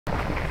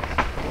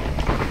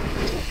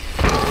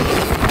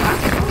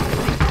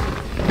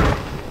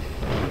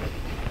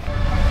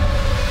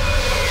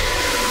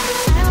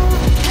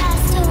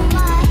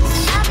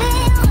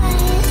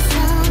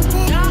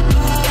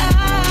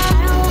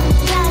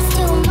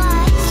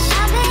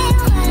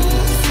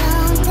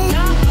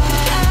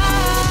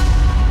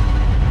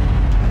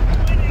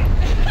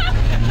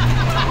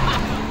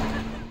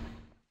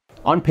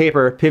On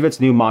paper, Pivot's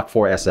new Mach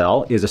 4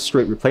 SL is a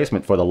straight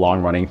replacement for the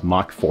long-running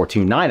Mach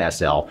 429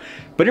 SL,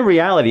 but in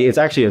reality, it's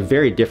actually a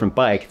very different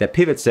bike that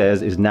Pivot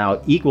says is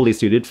now equally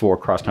suited for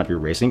cross-country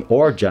racing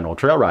or general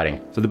trail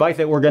riding. So the bike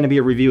that we're going to be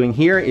reviewing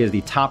here is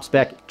the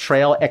top-spec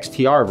Trail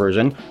XTR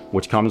version,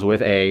 which comes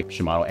with a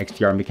Shimano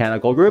XTR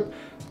mechanical group,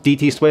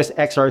 DT Swiss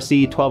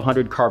XRC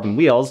 1200 carbon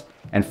wheels,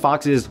 and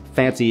Fox's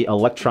fancy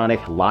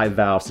electronic live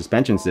valve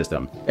suspension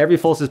system. Every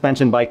full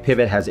suspension bike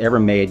Pivot has ever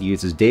made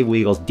uses Dave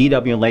Weagle's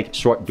DW Link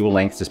short dual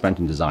length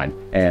suspension design.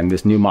 And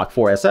this new Mach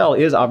 4 SL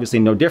is obviously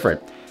no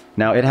different.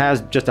 Now it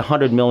has just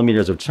 100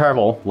 millimeters of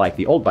travel like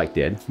the old bike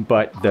did,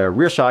 but the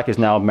rear shock is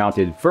now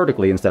mounted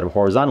vertically instead of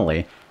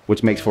horizontally,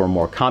 which makes for a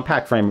more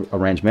compact frame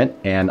arrangement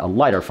and a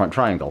lighter front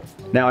triangle.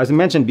 Now, as I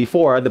mentioned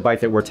before, the bike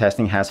that we're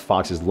testing has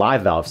Fox's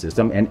live valve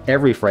system and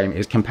every frame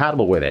is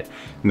compatible with it.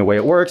 And the way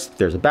it works,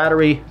 there's a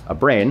battery, a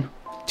brain,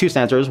 two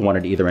sensors, one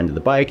at either end of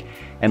the bike,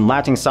 and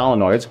latching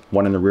solenoids,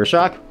 one in the rear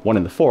shock, one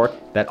in the fork,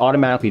 that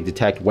automatically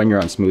detect when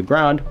you're on smooth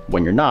ground,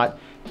 when you're not,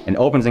 and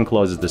opens and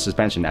closes the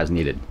suspension as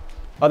needed.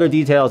 Other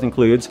details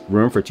includes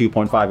room for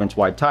 2.5-inch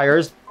wide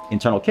tires,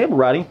 internal cable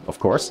routing, of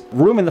course,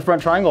 room in the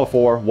front triangle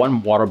for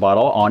one water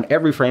bottle on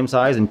every frame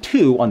size and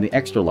two on the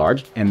extra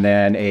large, and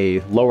then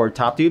a lower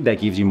top tube that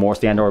gives you more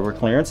standover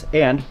clearance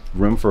and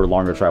room for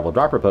longer travel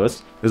dropper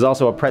posts. There's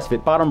also a press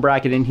fit bottom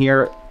bracket in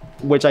here,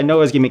 which I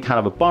know is giving me kind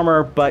of a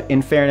bummer, but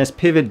in fairness,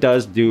 Pivot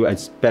does do a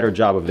better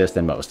job of this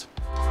than most.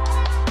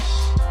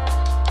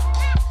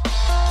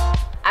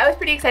 I was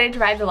pretty excited to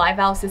ride the live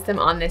valve system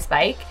on this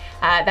bike.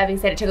 That being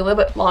said, it took a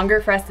little bit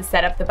longer for us to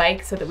set up the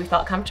bike so that we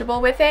felt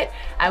comfortable with it.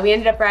 We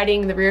ended up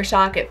riding the rear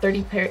shock at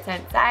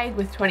 30% side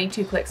with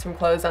 22 clicks from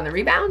closed on the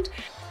rebound.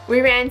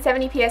 We ran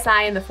 70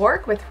 PSI in the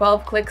fork with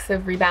 12 clicks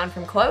of rebound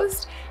from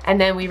closed, and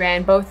then we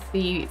ran both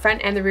the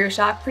front and the rear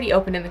shock pretty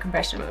open in the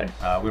compression mode.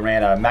 We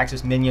ran a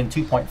Maxxis Minion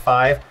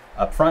 2.5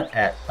 up front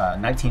at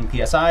 19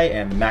 PSI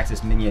and the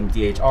Maxxis Minion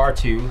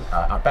DHR2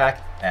 out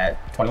back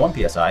at 21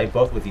 PSI,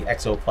 both with the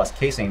EXO Plus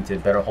casing to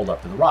better hold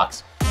up to the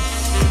rocks.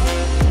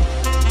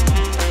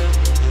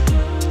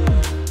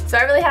 So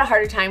I really had a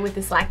harder time with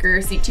the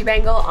slacker seat tube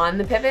angle on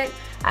the Pivot.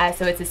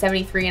 So it's a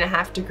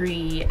 73.5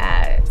 degree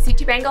seat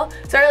tube angle.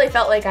 So I really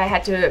felt like I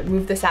had to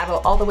move the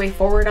saddle all the way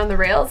forward on the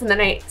rails, and then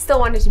I still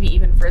wanted to be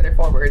even further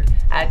forward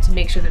to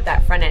make sure that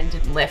that front end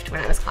didn't lift when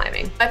I was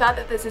climbing. I thought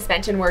that the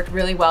suspension worked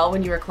really well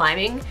when you were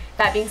climbing.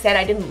 That being said,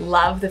 I didn't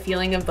love the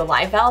feeling of the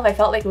live valve. I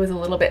felt like it was a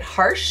little bit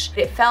harsh.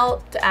 It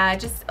felt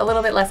just a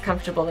little bit less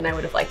comfortable than I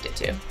would have liked it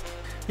to.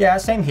 Yeah,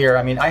 same here.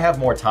 I mean, I have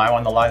more time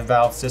on the live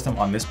valve system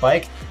on this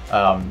bike,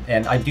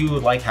 and I do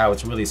like how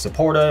it's really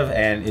supportive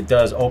and it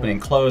does open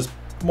and close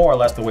more or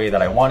less the way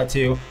that I want it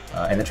to,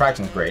 and the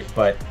traction's great,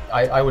 but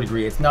I would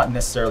agree it's not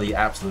necessarily the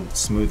absolute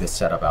smoothest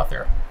setup out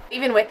there.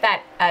 Even with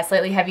that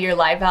slightly heavier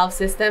live valve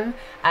system,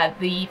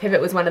 the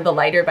Pivot was one of the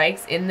lighter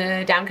bikes in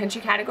the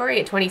downcountry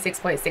category at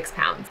 26.6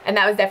 pounds. And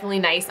that was definitely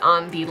nice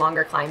on the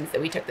longer climbs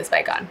that we took this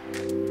bike on.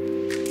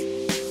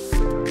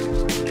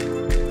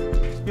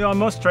 You know, on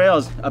most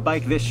trails, a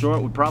bike this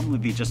short would probably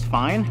be just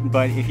fine,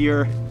 but if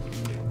you're,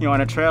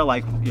 on a trail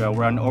like,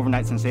 we're on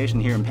Overnight Sensation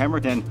here in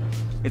Pemberton,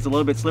 it's a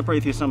little bit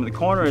slippery through some of the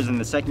corners, and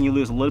the second you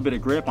lose a little bit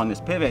of grip on this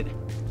Pivot,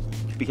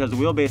 because the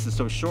wheelbase is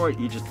so short,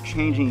 you're just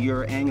changing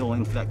your angle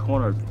into that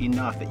corner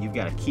enough that you've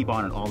got to keep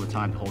on it all the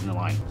time to hold your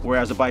line.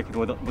 Whereas a bike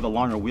with a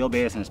longer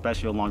wheelbase and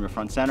especially a longer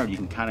front center, you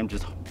can kind of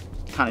just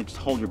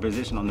hold your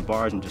position on the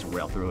bars and just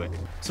rail through it.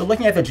 So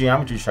looking at the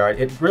geometry chart,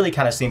 it really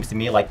kind of seems to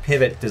me like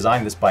Pivot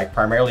designed this bike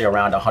primarily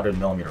around 100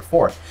 millimeter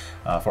fork.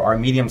 For our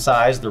medium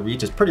size, the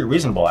reach is pretty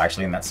reasonable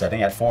actually in that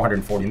setting at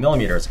 440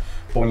 millimeters.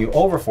 But when you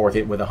over fork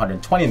it with a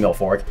 120 mil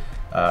fork,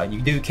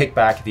 you do kick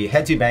back the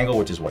head tube angle,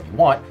 which is what you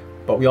want,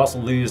 but we also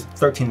lose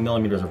 13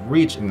 millimeters of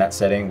reach in that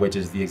setting, which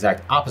is the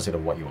exact opposite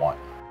of what you want.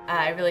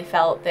 I really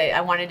felt that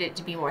I wanted it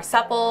to be more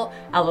supple,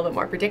 a little bit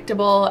more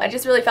predictable. I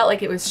just really felt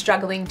like it was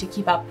struggling to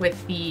keep up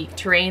with the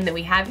terrain that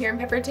we have here in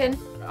Pemberton.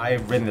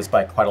 I've ridden this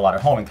bike quite a lot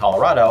at home in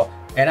Colorado,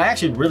 and I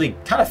actually really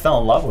kind of fell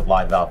in love with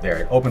live valve there.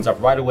 It opens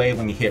up right away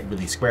when you hit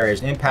really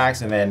square-edged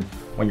impacts, and then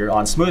when you're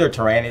on smoother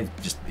terrain,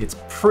 it's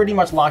pretty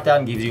much locked out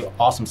and gives you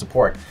awesome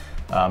support.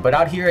 But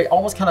out here, it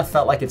almost kind of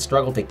felt like it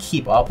struggled to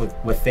keep up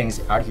with things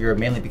out here,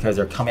 mainly because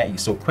they're coming at you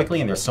so quickly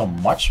and there's so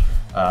much.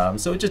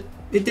 So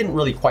it didn't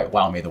really quite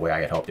wow me the way I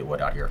had hoped it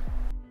would out here.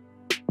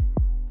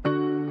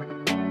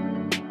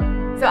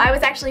 So I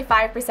was actually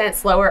 5%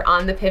 slower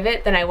on the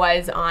Pivot than I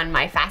was on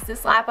my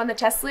fastest lap on the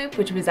test loop,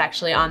 which was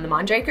actually on the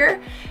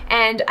Mondraker.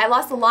 And I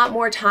lost a lot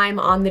more time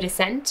on the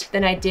descent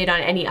than I did on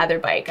any other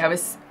bike. I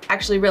was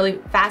actually really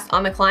fast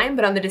on the climb,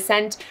 but on the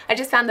descent, I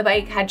just found the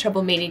bike had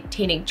trouble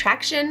maintaining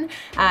traction,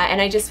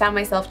 and I just found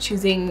myself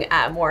choosing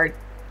more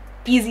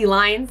easy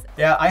lines.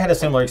 Yeah, I had a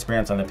similar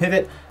experience on the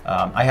Pivot.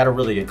 I had a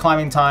really good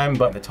climbing time,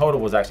 but the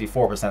total was actually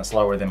 4%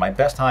 slower than my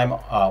best time,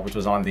 which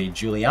was on the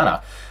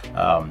Juliana.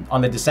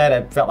 On the descent,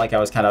 I felt like I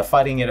was kind of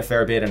fighting it a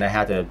fair bit, and I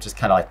had to just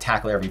kind of like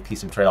tackle every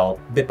piece of trail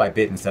bit by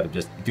bit instead of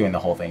just doing the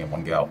whole thing in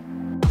one go.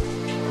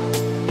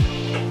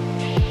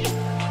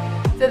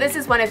 So this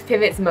is one of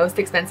Pivot's most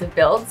expensive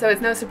builds, so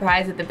it's no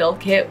surprise that the build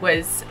kit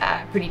was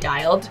pretty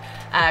dialed.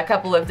 A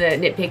couple of the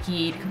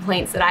nitpicky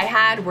complaints that I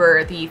had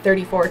were the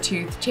 34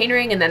 tooth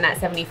chainring and then that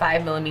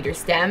 75mm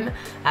stem,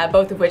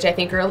 both of which I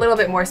think are a little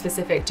bit more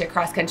specific to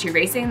cross-country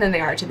racing than they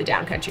are to the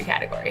downcountry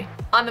category.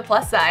 On the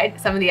plus side,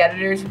 some of the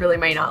editors really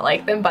might not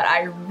like them, but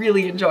I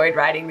really enjoyed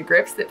riding the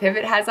grips that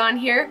Pivot has on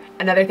here.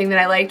 Another thing that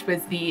I liked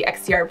was the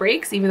XTR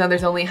brakes. Even though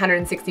there's only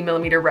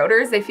 160mm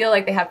rotors, they feel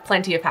like they have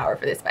plenty of power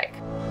for this bike.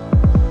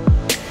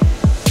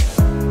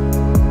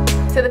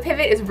 So the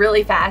Pivot is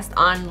really fast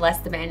on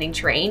less demanding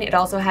terrain. It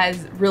also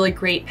has really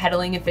great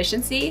pedaling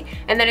efficiency,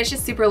 and then it's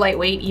just super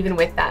lightweight even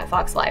with that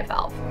Fox Live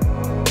valve.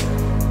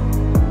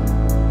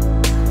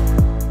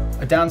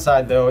 A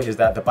downside though is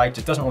that the bike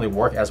just doesn't really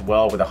work as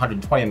well with a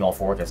 120mm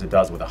fork as it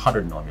does with a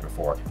 100mm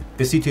fork.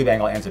 The C-tube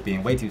angle ends up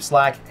being way too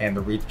slack and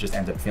the reach just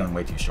ends up feeling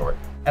way too short.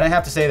 And I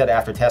have to say that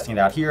after testing it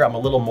out here, I'm a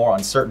little more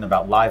uncertain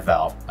about live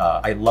valve.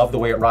 I love the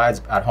way it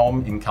rides at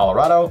home in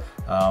Colorado,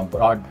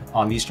 but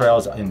on these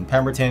trails in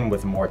Pemberton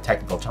with more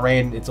technical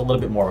terrain, it's a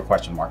little bit more of a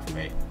question mark for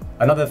me.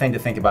 Another thing to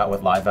think about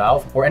with live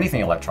valve, or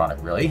anything electronic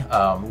really,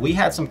 we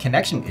had some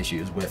connection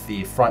issues with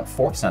the front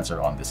fork sensor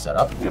on this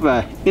setup. We have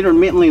an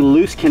intermittently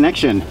loose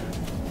connection,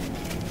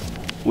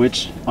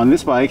 which on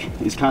this bike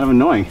is kind of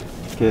annoying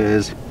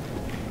because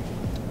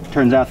it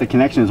turns out the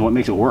connection is what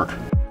makes it work.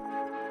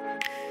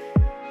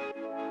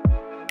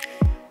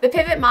 The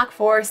Pivot Mach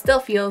 4 still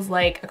feels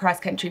like a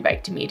cross-country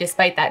bike to me,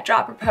 despite that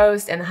dropper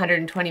post and the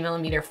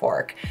 120mm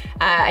fork.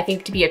 I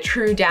think to be a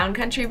true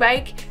downcountry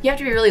bike, you have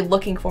to be really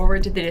looking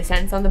forward to the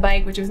descents on the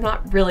bike, which was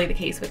not really the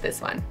case with this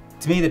one.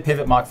 To me, the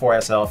Pivot Mach 4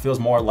 SL feels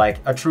more like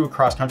a true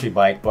cross-country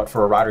bike, but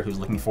for a rider who's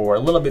looking for a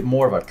little bit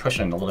more of a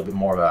cushion, a little bit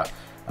more of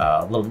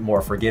a little bit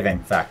more forgiving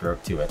factor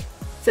to it.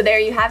 So there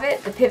you have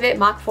it, the Pivot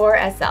Mach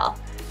 4 SL.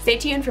 Stay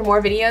tuned for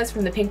more videos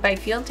from the Pinkbike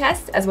Field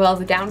Test, as well as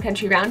the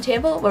Downcountry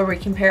Roundtable, where we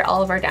compare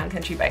all of our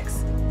downcountry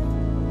bikes.